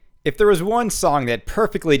If there was one song that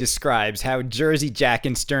perfectly describes how Jersey Jack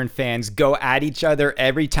and Stern fans go at each other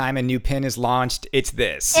every time a new pin is launched, it's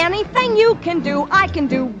this. Anything you can do, I can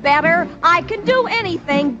do better. I can do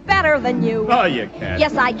anything better than you. Oh, you can.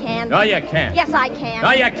 Yes, I can. No, you can't. Yes, I can.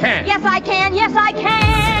 No, you can't. Yes, I can. Yes, I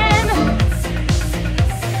can.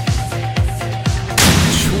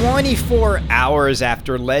 24 hours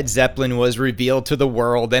after Led Zeppelin was revealed to the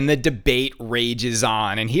world and the debate rages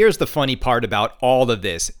on. And here's the funny part about all of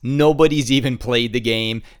this. Nobody's even played the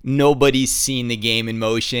game. Nobody's seen the game in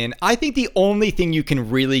motion. I think the only thing you can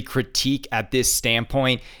really critique at this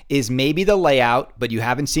standpoint is maybe the layout, but you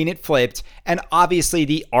haven't seen it flipped, and obviously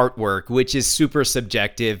the artwork, which is super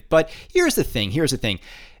subjective. But here's the thing.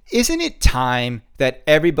 Isn't it time that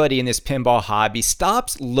everybody in this pinball hobby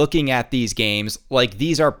stops looking at these games like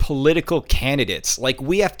these are political candidates? Like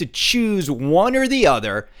we have to choose one or the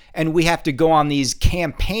other, and we have to go on these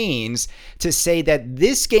campaigns to say that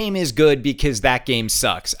this game is good because that game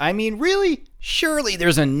sucks. I mean, really? Surely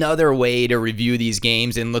there's another way to review these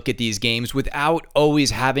games and look at these games without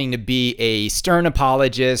always having to be a Stern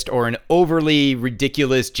apologist or an overly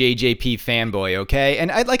ridiculous JJP fanboy, okay?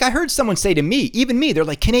 And I heard someone say to me, even me, they're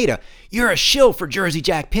like, Kaneda, you're a shill for Jersey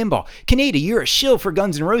Jack Pinball. Kaneda, you're a shill for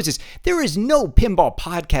Guns N' Roses. There is no pinball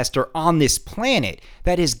podcaster on this planet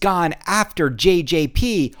that has gone after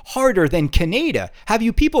JJP harder than Kaneda. Have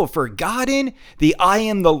you people forgotten the I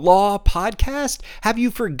Am the Law podcast? Have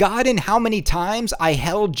you forgotten how many times I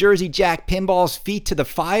held Jersey Jack Pinball's feet to the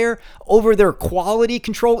fire over their quality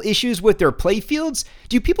control issues with their playfields?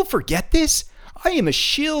 Do people forget this? I am a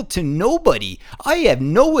shield to nobody. I have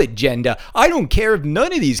no agenda. I don't care if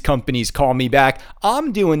none of these companies call me back.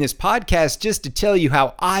 I'm doing this podcast just to tell you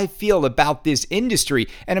how I feel about this industry.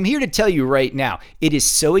 And I'm here to tell you right now, it is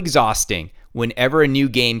so exhausting whenever a new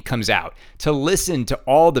game comes out to listen to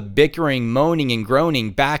all the bickering, moaning, and groaning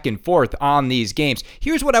back and forth on these games.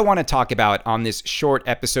 Here's what I want to talk about on this short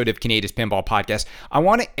episode of Kaneda's Pinball Podcast. I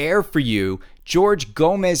want to air for you George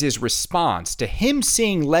Gomez's response to him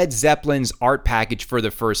seeing Led Zeppelin's art package for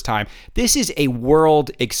the first time. This is a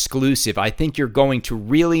world exclusive. I think you're going to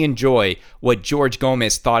really enjoy what George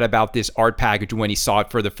Gomez thought about this art package when he saw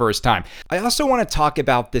it for the first time. I also want to talk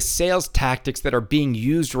about the sales tactics that are being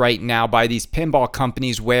used right now by these pinball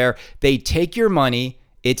companies where they take your money,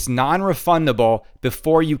 it's non-refundable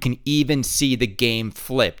before you can even see the game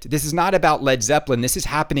flipped. This is not about Led Zeppelin. This is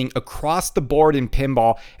happening across the board in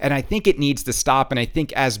pinball, and I think it needs to stop. And I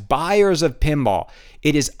think as buyers of pinball,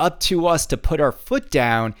 it is up to us to put our foot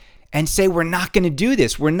down and say we're not going to do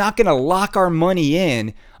this. We're not going to lock our money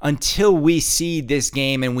in until we see this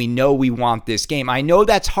game and we know we want this game. I know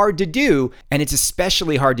that's hard to do, and it's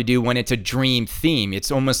especially hard to do when it's a dream theme. It's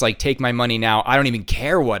almost like take my money now. I don't even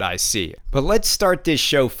care what I see. But let's start this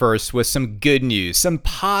show first with some good news, some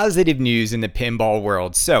positive news in the pinball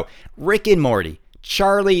world. So, Rick and Morty,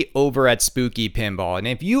 Charlie over at Spooky Pinball. And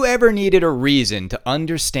if you ever needed a reason to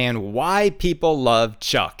understand why people love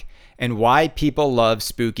Chuck, and why people love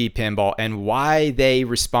Spooky Pinball and why they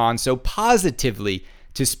respond so positively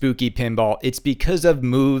to Spooky Pinball, it's because of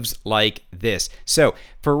moves like this. So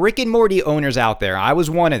for Rick and Morty owners out there, I was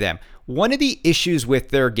one of them. One of the issues with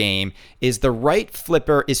their game is the right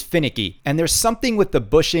flipper is finicky, and there's something with the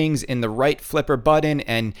bushings in the right flipper button,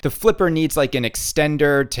 and the flipper needs like an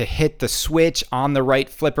extender to hit the switch on the right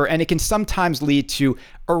flipper, and it can sometimes lead to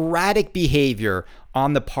erratic behavior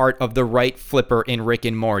on the part of the right flipper in Rick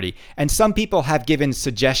and Morty. And some people have given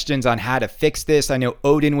suggestions on how to fix this. I know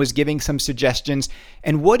Odin was giving some suggestions.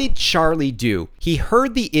 And what did Charlie do? He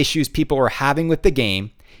heard the issues people were having with the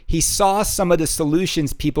game. He saw some of the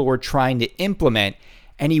solutions people were trying to implement,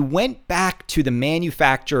 and he went back to the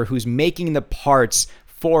manufacturer who's making the parts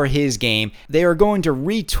for his game. They are going to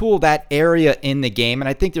retool that area in the game, and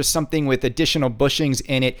I think there's something with additional bushings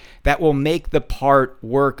in it that will make the part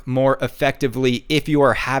work more effectively if you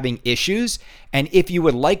are having issues. And if you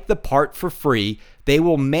would like the part for free, they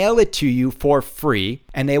will mail it to you for free,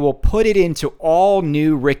 and they will put it into all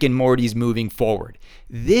new Rick and Morty's moving forward.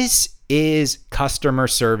 This is customer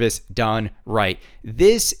service done right.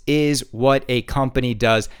 This is what a company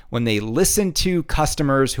does when they listen to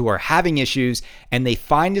customers who are having issues and they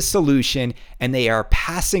find a solution and they are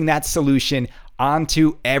passing that solution on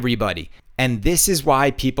to everybody. And this is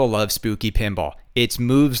why people love Spooky Pinball. It's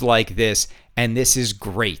moves like this, and this is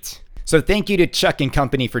great. So thank you to Chuck and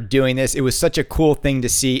company for doing this. It was such a cool thing to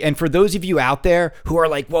see. And for those of you out there who are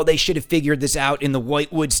like, well, they should have figured this out in the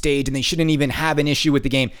Whitewood stage and they shouldn't even have an issue with the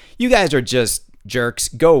game. You guys are just jerks.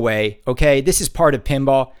 Go away, okay? This is part of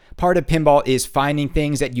pinball. Part of pinball is finding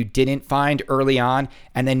things that you didn't find early on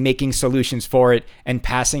and then making solutions for it and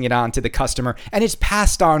passing it on to the customer. And it's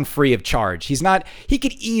passed on free of charge. He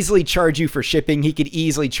could easily charge you for shipping. He could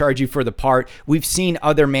easily charge you for the part. We've seen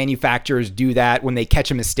other manufacturers do that when they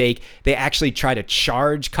catch a mistake. They actually try to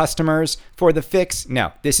charge customers for the fix.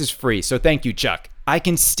 No, this is free. So thank you, Chuck. I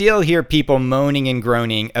can still hear people moaning and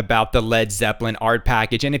groaning about the Led Zeppelin art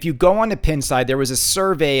package. And if you go on to Pinside, there was a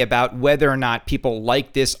survey about whether or not people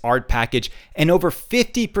like this art package. And over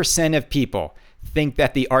 50% of people think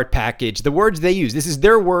that the art package, the words they use, this is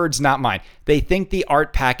their words, not mine. They think the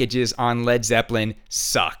art packages on Led Zeppelin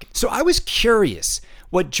suck. So I was curious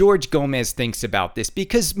what George Gomez thinks about this,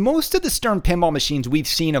 because most of the Stern pinball machines we've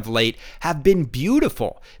seen of late have been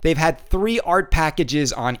beautiful. They've had 3 art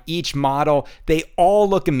packages on each model. They all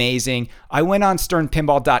look amazing. I went on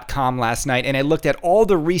sternpinball.com last night and I looked at all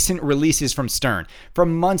the recent releases from Stern,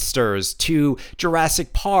 from Munsters to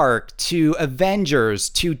Jurassic Park to Avengers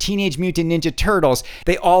to Teenage Mutant Ninja Turtles.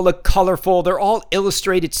 They all look colorful. They're all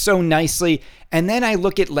illustrated so nicely. And then I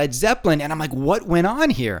look at Led Zeppelin and I'm like, what went on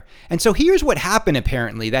here? And so here's what happened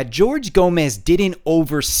apparently, that George Gomez didn't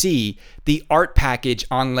oversee the art package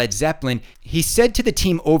on Led Zeppelin. He said to the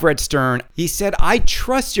team over at Stern, he said, I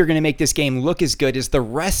trust you're going to make this game look as good as the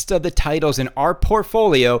rest of the titles in our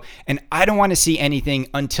portfolio, and I don't want to see anything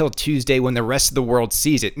until Tuesday when the rest of the world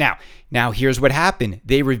sees it. Now here's what happened.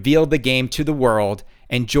 They revealed the game to the world,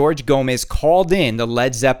 and George Gomez called in the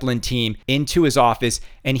Led Zeppelin team into his office,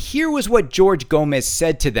 and here was what George Gomez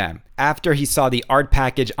said to them after he saw the art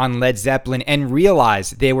package on Led Zeppelin and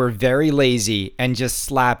realized they were very lazy and just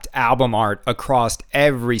slapped album art across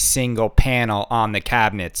every single panel on the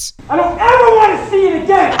cabinets. I don't ever want to see it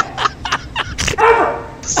again! Ever!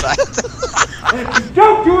 And if you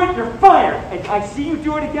don't do it, you're fired! And I see you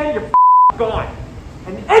do it again, you're gone.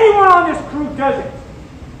 And anyone on this crew does it.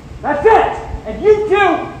 That's it! And you too,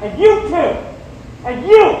 and you too, and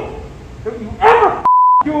you! Don't you ever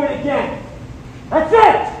do it again! That's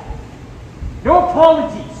it! No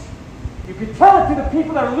apologies. You can tell it to the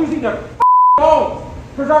people that are losing their homes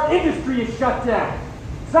because our industry is shut down.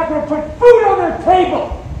 It's not going to put food on their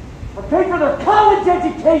table or pay for their college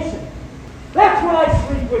education. That's what I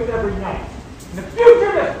sleep with every night. In the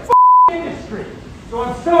future of this industry. So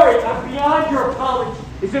I'm sorry, I'm beyond your apology.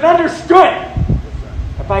 Is it understood?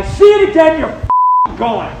 If I see it again, you're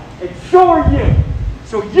gone. And so are you.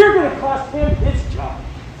 So you're going to cost him his job.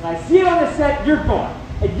 And I see it on the set, you're gone.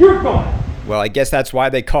 And you're gone. Well, I guess that's why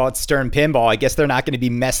they call it Stern Pinball. I guess they're not going to be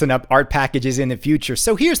messing up art packages in the future.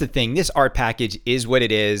 So here's the thing. This art package is what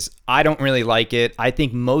it is. I don't really like it. I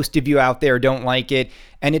think most of you out there don't like it.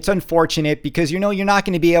 And it's unfortunate because, you're not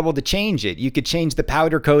going to be able to change it. You could change the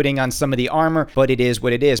powder coating on some of the armor, but it is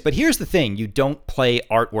what it is. But here's the thing. You don't play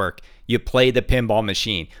artwork. You play the pinball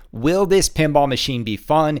machine. Will this pinball machine be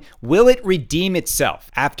fun? Will it redeem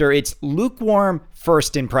itself after its lukewarm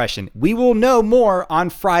first impression? We will know more on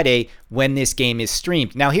Friday when this game is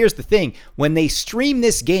streamed. Now, here's the thing. When they stream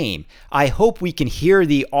this game, I hope we can hear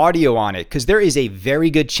the audio on it because there is a very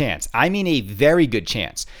good chance, I mean a very good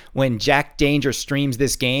chance, when Jack Danger streams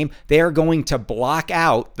this game, they are going to block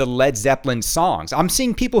out the Led Zeppelin songs. I'm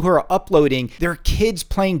seeing people who are uploading their kids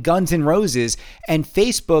playing Guns N' Roses, and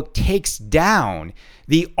Facebook takes down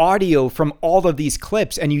the audio from all of these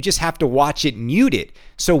clips and you just have to watch it muted.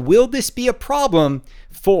 So will this be a problem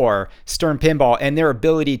for Stern Pinball and their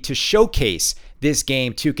ability to showcase this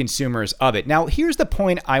game to consumers of it? Now, here's the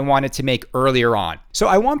point I wanted to make earlier on. So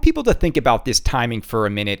I want people to think about this timing for a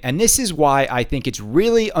minute, and this is why I think it's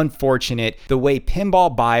really unfortunate the way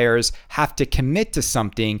pinball buyers have to commit to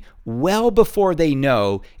something well before they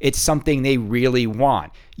know it's something they really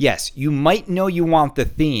want. Yes, you might know you want the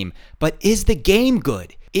theme, but is the game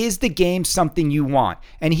good? Is the game something you want?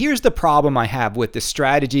 And here's the problem I have with the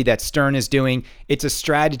strategy that Stern is doing. It's a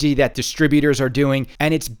strategy that distributors are doing,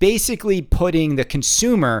 and it's basically putting the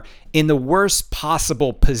consumer in the worst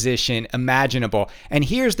possible position imaginable. And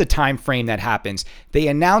here's the time frame that happens. They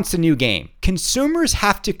announce a new game. Consumers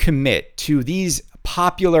have to commit to these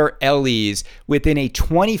popular LEs within a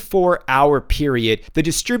 24-hour period. The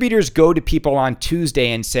distributors go to people on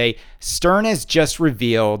Tuesday and say, Stern has just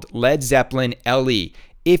revealed Led Zeppelin LE.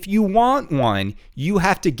 If you want one, you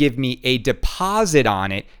have to give me a deposit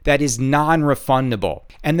on it that is non-refundable.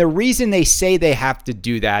 And the reason they say they have to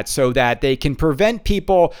do that so that they can prevent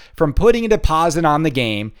people from putting a deposit on the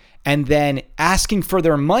game and then asking for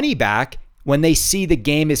their money back when they see the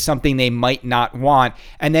game is something they might not want.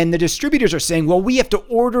 And then the distributors are saying, well, we have to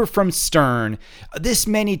order from Stern this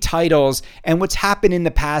many titles. And what's happened in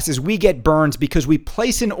the past is we get burns because we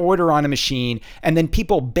place an order on a machine and then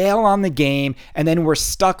people bail on the game. And then we're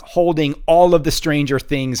stuck holding all of the Stranger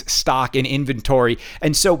Things stock and inventory.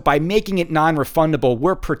 And so by making it non-refundable,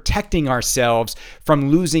 we're protecting ourselves from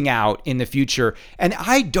losing out in the future. And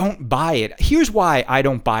I don't buy it. Here's why I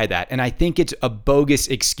don't buy that. And I think it's a bogus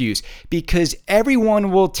excuse, because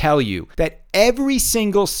everyone will tell you that every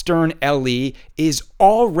single Stern LE is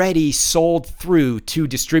already sold through to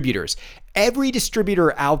distributors. Every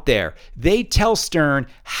distributor out there, they tell Stern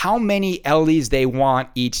how many LEs they want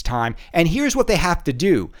each time. And here's what they have to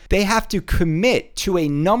do. They have to commit to a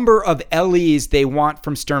number of LEs they want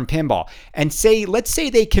from Stern Pinball. And let's say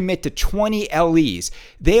they commit to 20 LEs.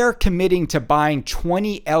 They are committing to buying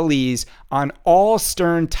 20 LEs on all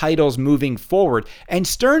Stern titles moving forward. And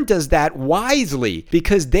Stern does that wisely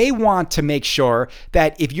because they want to make sure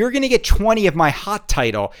that if you're going to get 20 of my hot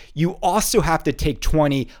title, you also have to take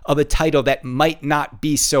 20 of a title that might not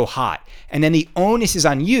be so hot. And then the onus is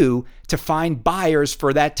on you to find buyers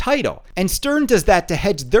for that title. And Stern does that to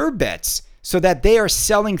hedge their bets so that they are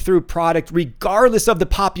selling through product regardless of the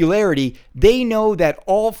popularity. They know that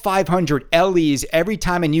all 500 LEs, every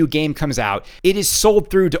time a new game comes out, it is sold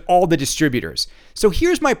through to all the distributors. So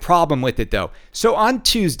here's my problem with it though. So on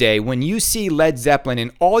Tuesday, when you see Led Zeppelin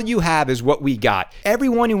and all you have is what we got,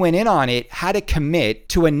 everyone who went in on it had to commit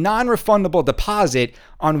to a non-refundable deposit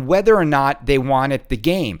on whether or not they wanted the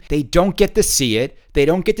game. They don't get to see it. They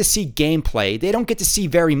don't get to see gameplay. They don't get to see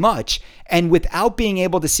very much. And without being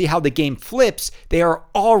able to see how the game flips, they are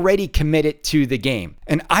already committed to the game.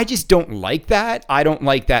 And I just don't like that. I don't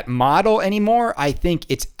like that model anymore. I think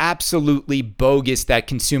it's absolutely bogus that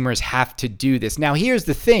consumers have to do this. Now, here's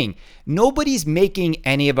the thing. Nobody's making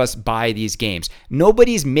any of us buy these games.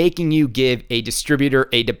 Nobody's making you give a distributor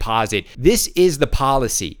a deposit. This is the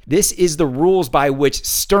policy. This is the rules by which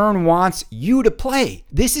Stern wants you to play.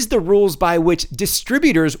 This is the rules by which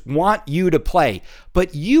distributors want you to play.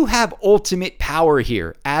 But you have ultimate power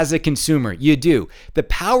here as a consumer. You do. The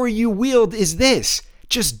power you wield is this.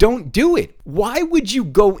 Just don't do it. Why would you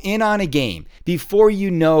go in on a game before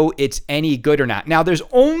you know it's any good or not? Now, there's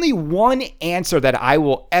only one answer that I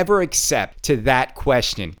will ever accept to that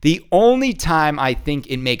question. The only time I think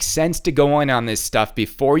it makes sense to go in on this stuff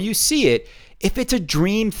before you see it, if it's a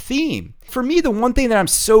dream theme. For me, the one thing that I'm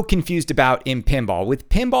so confused about in pinball, with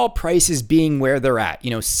pinball prices being where they're at,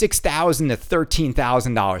 $6,000 to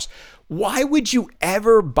 $13,000, why would you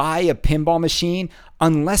ever buy a pinball machine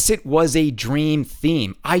unless it was a dream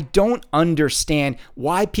theme? I don't understand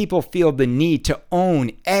why people feel the need to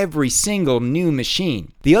own every single new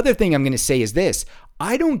machine. The other thing I'm going to say is this.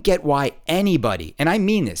 I don't get why anybody, and I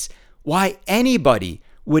mean this, why anybody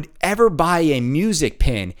would ever buy a music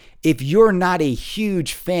pin if you're not a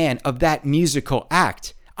huge fan of that musical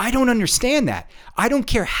act. I don't understand that. I don't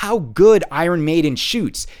care how good Iron Maiden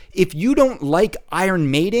shoots. If you don't like Iron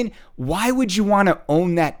Maiden, why would you want to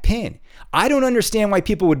own that pin? I don't understand why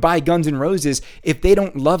people would buy Guns N' Roses if they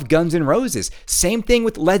don't love Guns N' Roses. Same thing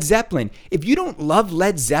with Led Zeppelin. If you don't love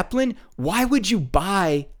Led Zeppelin, why would you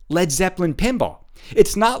buy Led Zeppelin pinball?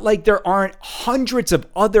 It's not like there aren't hundreds of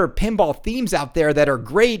other pinball themes out there that are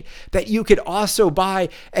great that you could also buy.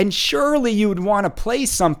 And surely you would want to play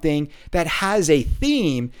something that has a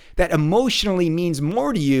theme that emotionally means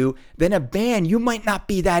more to you than a band you might not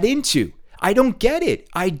be that into. I don't get it.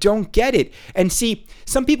 I don't get it. And see,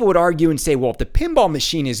 some people would argue and say, well, if the pinball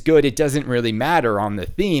machine is good, it doesn't really matter on the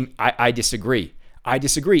theme. I disagree.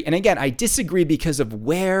 And again, I disagree because of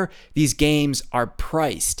where these games are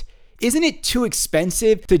priced. Isn't it too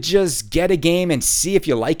expensive to just get a game and see if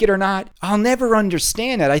you like it or not? I'll never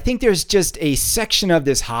understand that. I think there's just a section of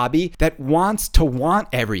this hobby that wants to want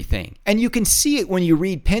everything. And you can see it when you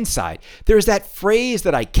read Pinside. There's that phrase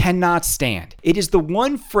that I cannot stand. It is the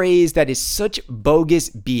one phrase that is such bogus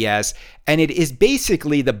BS, and it is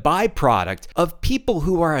basically the byproduct of people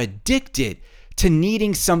who are addicted to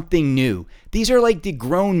needing something new. These are like the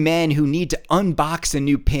grown men who need to unbox a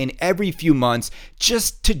new pin every few months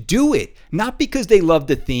just to do it. Not because they love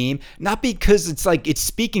the theme, not because it's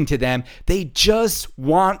speaking to them. They just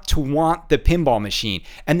want the pinball machine.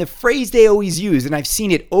 And the phrase they always use, and I've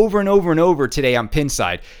seen it over and over and over today on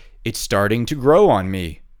Pinside, it's starting to grow on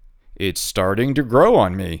me. It's starting to grow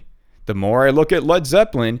on me. The more I look at Led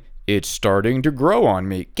Zeppelin, it's starting to grow on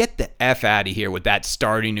me. Get the F out of here with that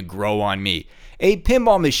starting to grow on me. A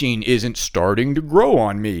pinball machine isn't starting to grow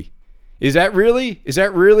on me. Is that really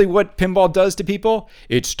what pinball does to people?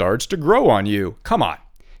 It starts to grow on you. Come on.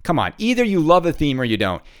 Come on, either you love a theme or you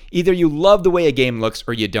don't. Either you love the way a game looks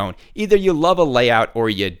or you don't. Either you love a layout or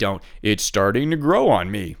you don't. It's starting to grow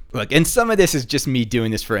on me. Look, and some of this is just me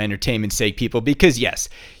doing this for entertainment's sake, people, because yes,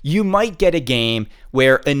 you might get a game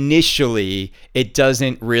where initially it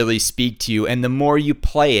doesn't really speak to you, and the more you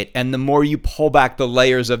play it and the more you pull back the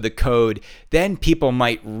layers of the code, then people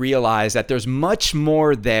might realize that there's much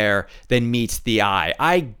more there than meets the eye.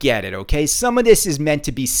 I get it, okay? Some of this is meant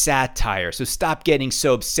to be satire, so stop getting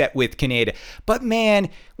so upset with Kaneda. But man,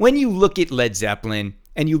 when you look at Led Zeppelin,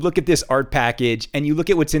 and you look at this art package and you look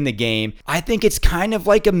at what's in the game, I think it's kind of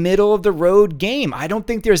like a middle of the road game. I don't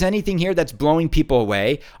think there's anything here that's blowing people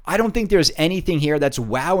away. I don't think there's anything here that's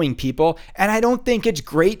wowing people. And I don't think it's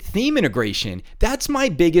great theme integration. That's my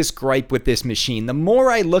biggest gripe with this machine. The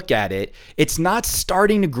more I look at it, it's not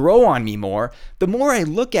starting to grow on me more. The more I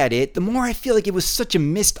look at it, the more I feel like it was such a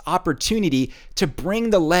missed opportunity to bring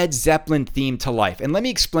the Led Zeppelin theme to life. And let me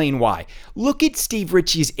explain why. Look at Steve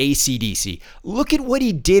Ritchie's AC/DC. Look at what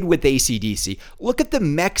he did with AC/DC. Look at the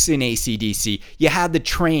mechs in AC/DC. You had the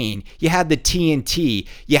train, you had the TNT,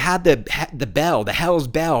 you had the bell, the Hell's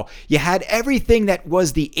Bell. You had everything that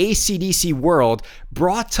was the AC/DC world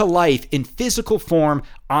brought to life in physical form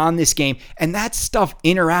on this game, and that stuff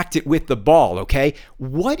interacted with the ball, okay?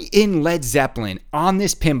 What in Led Zeppelin on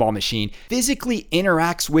this pinball machine physically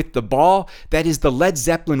interacts with the ball that is the Led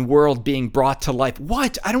Zeppelin world being brought to life?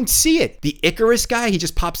 What? I don't see it. The Icarus guy, he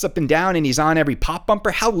just pops up and down and he's on every pop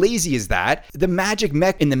bumper. How lazy is that? The magic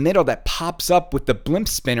mech in the middle that pops up with the blimp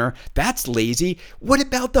spinner, that's lazy. What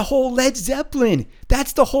about the whole Led Zeppelin?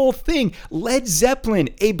 That's the whole thing. Led Zeppelin,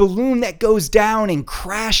 a balloon that goes down and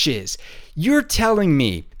crashes. You're telling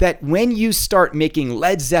me that when you start making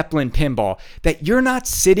Led Zeppelin pinball, that you're not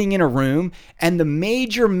sitting in a room and the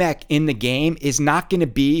major mech in the game is not going to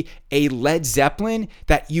be a Led Zeppelin,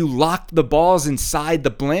 that you locked the balls inside the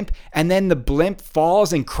blimp and then the blimp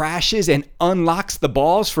falls and crashes and unlocks the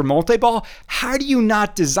balls for multi-ball? How do you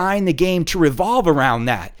not design the game to revolve around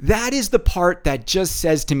that? That is the part that just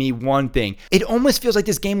says to me one thing. It almost feels like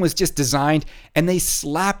this game was just designed and they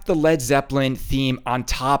slapped the Led Zeppelin theme on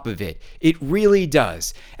top of it. It really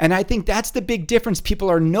does. And I think that's the big difference people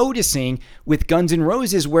are noticing with Guns N'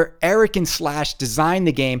 Roses, where Eric and Slash designed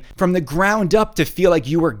the game from the ground up to feel like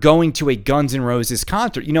you were going to a Guns N' Roses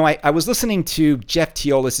concert. You know, I was listening to Jeff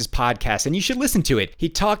Teolis' podcast, and you should listen to it. He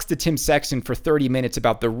talks to Tim Sexton for 30 minutes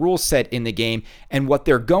about the rule set in the game and what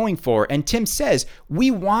they're going for. And Tim says,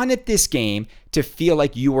 we wanted this game to feel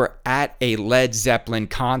like you were at a Led Zeppelin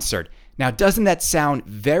concert. Now, doesn't that sound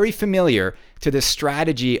very familiar to the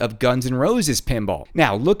strategy of Guns N' Roses pinball?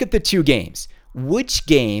 Now, look at the two games. Which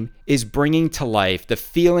game is bringing to life the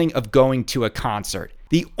feeling of going to a concert?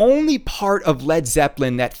 The only part of Led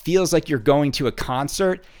Zeppelin that feels like you're going to a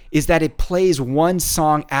concert is that it plays one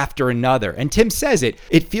song after another. And Tim says it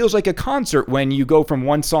feels like a concert when you go from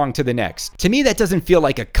one song to the next. To me, that doesn't feel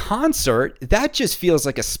like a concert. That just feels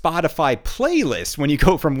like a Spotify playlist when you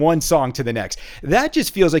go from one song to the next. That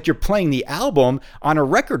just feels like you're playing the album on a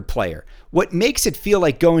record player. What makes it feel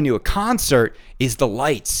like going to a concert is the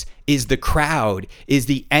lights, is the crowd, is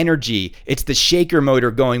the energy. It's the shaker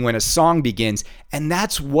motor going when a song begins. And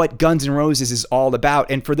that's what Guns N' Roses is all about.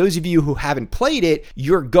 And for those of you who haven't played it,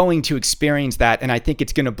 you're going to experience that. And I think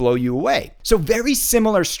it's going to blow you away. So very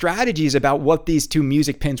similar strategies about what these two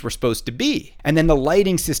music pins were supposed to be. And then the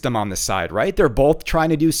lighting system on the side, right? They're both trying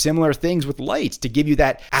to do similar things with lights to give you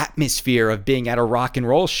that atmosphere of being at a rock and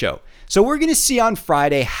roll show. So we're going to see on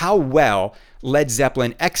Friday how well Led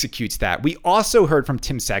Zeppelin executes that. We also heard from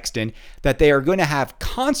Tim Sexton that they are going to have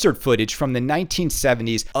concert footage from the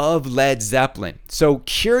 1970s of Led Zeppelin. So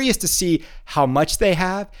curious to see how much they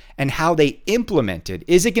have and how they implement it.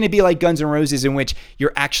 Is it going to be like Guns N' Roses, in which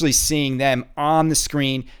you're actually seeing them on the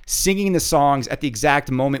screen singing the songs at the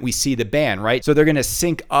exact moment we see the band, right? So they're going to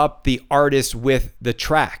sync up the artist with the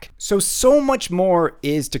track. So much more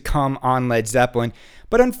is to come on Led Zeppelin.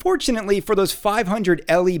 But unfortunately for those 500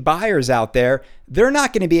 LE buyers out there, they're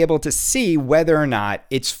not going to be able to see whether or not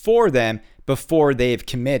it's for them before they've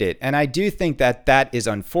committed. And I do think that that is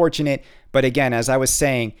unfortunate. But again, as I was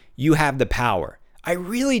saying, you have the power. I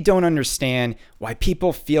really don't understand why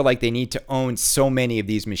people feel like they need to own so many of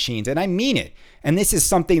these machines. And I mean it. And this is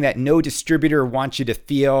something that no distributor wants you to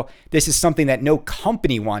feel. This is something that no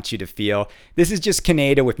company wants you to feel. This is just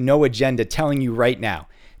Kaneda with no agenda telling you right now.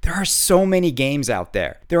 There are so many games out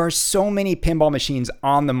there. There are so many pinball machines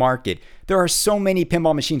on the market. There are so many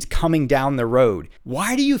pinball machines coming down the road.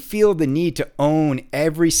 Why do you feel the need to own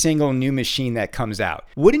every single new machine that comes out?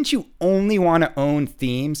 Wouldn't you only want to own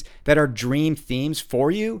themes that are dream themes for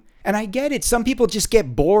you? And I get it. Some people just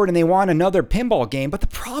get bored and they want another pinball game. But the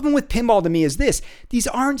problem with pinball to me is this. These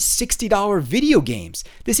aren't $60 video games.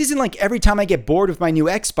 This isn't like every time I get bored with my new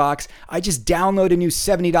Xbox, I just download a new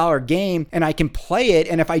 $70 game and I can play it.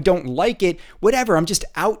 And if I don't like it, whatever, I'm just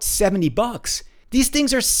out $70. These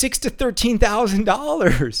things are $6,000 to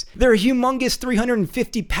 $13,000. They're humongous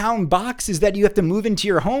 350-pound boxes that you have to move into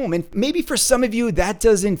your home. And maybe for some of you, that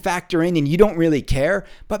doesn't factor in and you don't really care.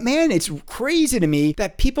 But man, it's crazy to me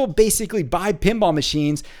that people basically buy pinball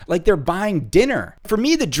machines like they're buying dinner. For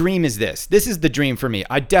me, the dream is this. This is the dream for me.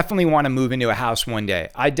 I definitely want to move into a house one day.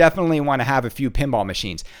 I definitely want to have a few pinball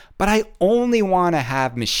machines. But I only want to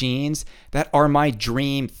have machines that are my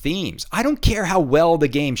dream themes. I don't care how well the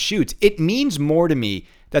game shoots. It means more to me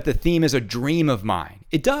that the theme is a dream of mine.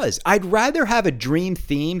 It does. I'd rather have a dream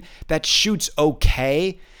theme that shoots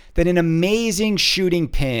okay than an amazing shooting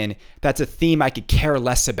pin that's a theme I could care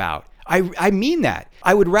less about. I mean that.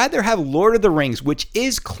 I would rather have Lord of the Rings, which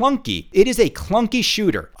is clunky. It is a clunky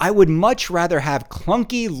shooter. I would much rather have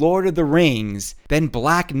clunky Lord of the Rings than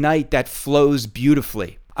Black Knight that flows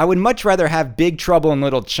beautifully. I would much rather have Big Trouble in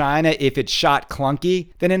Little China if it shot clunky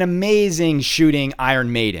than an amazing shooting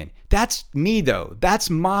Iron Maiden. That's me though. That's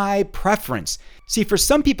my preference. See, for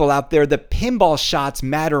some people out there, the pinball shots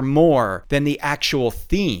matter more than the actual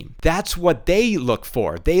theme. That's what they look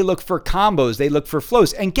for. They look for combos. They look for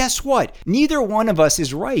flows. And guess what? Neither one of us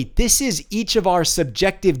is right. This is each of our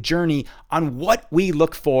subjective journey on what we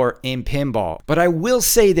look for in pinball. But I will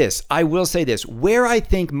say this. Where I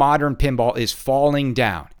think modern pinball is falling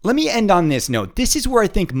down. Let me end on this note. This is where I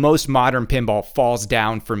think most modern pinball falls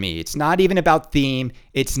down for me. It's not even about theme.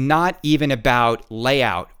 It's not even about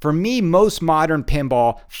layout. For me, most modern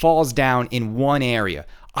pinball falls down in one area.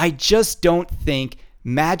 I just don't think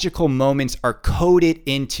magical moments are coded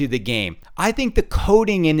into the game. I think the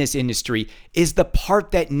coding in this industry is the part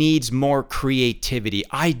that needs more creativity.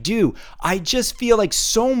 I do. I just feel like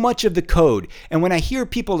so much of the code, and when I hear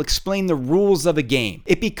people explain the rules of a game,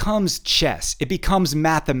 it becomes chess. It becomes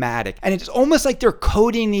mathematic. And it's almost like they're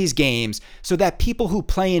coding these games so that people who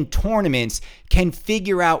play in tournaments can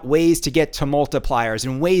figure out ways to get to multipliers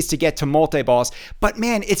and ways to get to multi-balls. But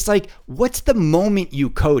man, it's like, what's the moment you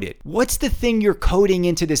code it? What's the thing you're coding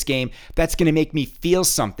into this game that's going to make me feel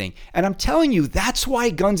something? And I'm telling you, that's why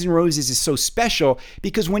Guns N' Roses is so special,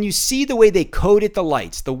 because when you see the way they coded the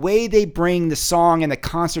lights, the way they bring the song and the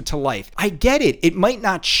concert to life, I get it. It might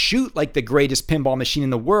not shoot like the greatest pinball machine in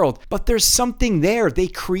the world, but there's something there. They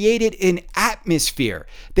created an atmosphere.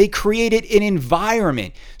 They created an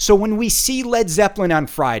environment. So when we see Led Zeppelin on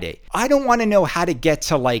Friday, I don't want to know how to get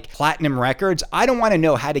to like platinum records. I don't want to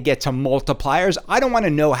know how to get to multipliers. I don't want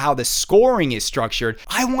to know how the scoring is structured.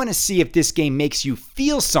 I want to see if this game makes you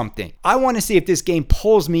feel something. I want to see if this game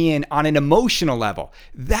pulls me in on an emotional level.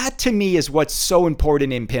 That to me is what's so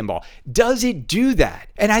important in pinball. Does it do that?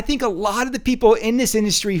 And I think a lot of the people in this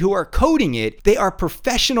industry who are coding it, they are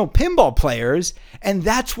professional pinball players, and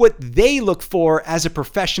that's what they look for as a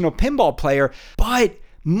professional pinball player. But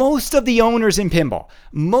most of the owners in pinball,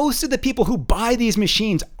 most of the people who buy these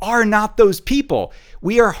machines are not those people.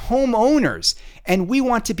 We are homeowners and we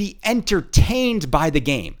want to be entertained by the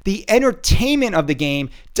game. The entertainment of the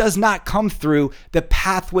game does not come through the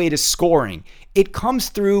pathway to scoring. It comes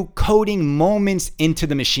through coding moments into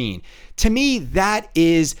the machine. To me, that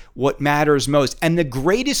is what matters most. And the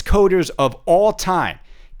greatest coders of all time,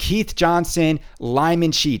 Keith Johnson,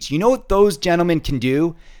 Lyman Sheets, you know what those gentlemen can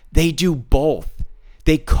do? They do both.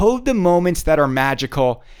 They code the moments that are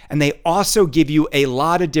magical, and they also give you a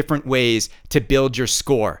lot of different ways to build your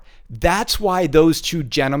score. That's why those two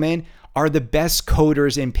gentlemen are the best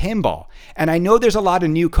coders in pinball. And I know there's a lot of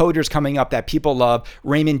new coders coming up that people love.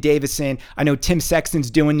 Raymond Davison, I know Tim Sexton's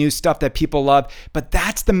doing new stuff that people love, but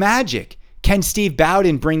that's the magic. Can Steve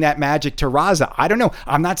Bowden bring that magic to Raza? I don't know.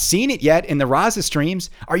 I'm not seeing it yet in the Raza streams.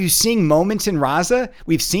 Are you seeing moments in Raza?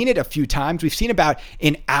 We've seen it a few times. We've seen about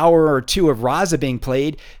an hour or two of Raza being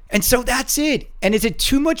played. And so that's it. And is it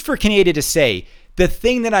too much for Kaneda to say the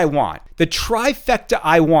thing that I want, the trifecta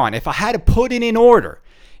I want, if I had to put it in order,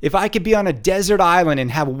 if I could be on a desert island and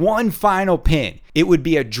have one final pin, it would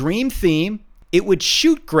be a dream theme, it would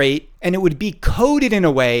shoot great, and it would be coded in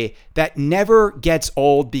a way that never gets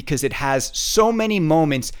old because it has so many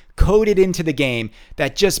moments coded into the game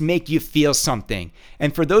that just make you feel something.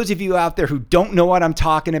 And for those of you out there who don't know what I'm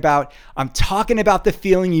talking about the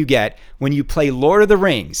feeling you get when you play Lord of the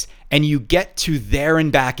Rings and you get to there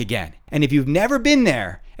and back again. And if you've never been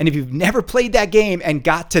there, and if you've never played that game and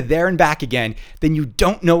got to there and back again, then you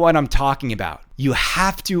don't know what I'm talking about. You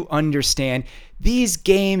have to understand these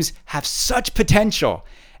games have such potential.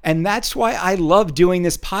 And that's why I love doing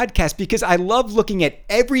this podcast, because I love looking at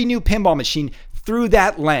every new pinball machine through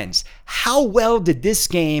that lens. How well did this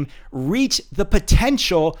game reach the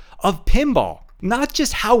potential of pinball? Not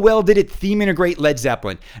just how well did it theme integrate Led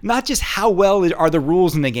Zeppelin, not just how well are the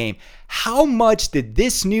rules in the game. How much did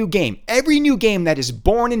this new game, every new game that is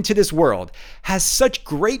born into this world, has such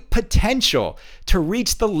great potential to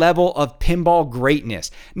reach the level of pinball greatness?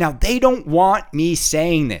 Now, they don't want me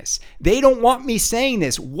saying this.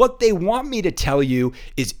 What they want me to tell you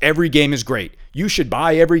is every game is great. You should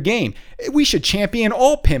buy every game. We should champion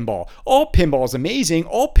all pinball. All pinball is amazing.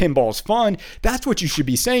 All pinball is fun. That's what you should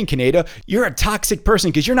be saying, Kaneda. You're a toxic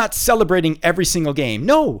person because you're not celebrating every single game.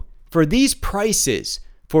 No, for these prices,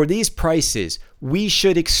 we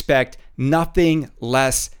should expect nothing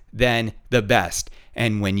less than the best.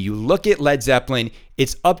 And when you look at Led Zeppelin,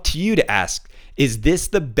 it's up to you to ask, is this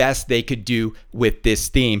the best they could do with this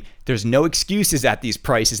theme? There's no excuses at these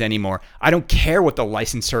prices anymore. I don't care what the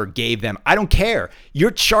licensor gave them. I don't care.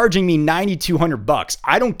 You're charging me $9,200.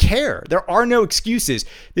 I don't care. There are no excuses.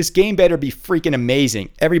 This game better be freaking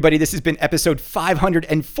amazing. Everybody, this has been episode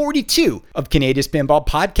 542 of Kaneda's Pinball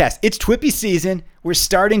Podcast. It's Twippy season. We're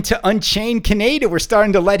starting to unchain Kaneda. We're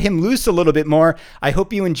starting to let him loose a little bit more. I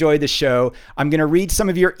hope you enjoy the show. I'm going to read some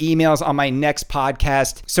of your emails on my next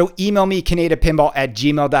podcast. So email me,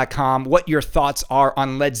 KanedaPinball@gmail.com, what your thoughts are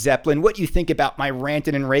on Led Zeppelin, what you think about my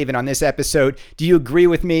ranting and raving on this episode. Do you agree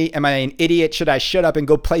with me? Am I an idiot? Should I shut up and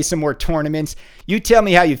go play some more tournaments? You tell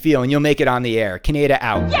me how you feel and you'll make it on the air. Kaneda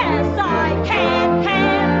out. Yes, I can.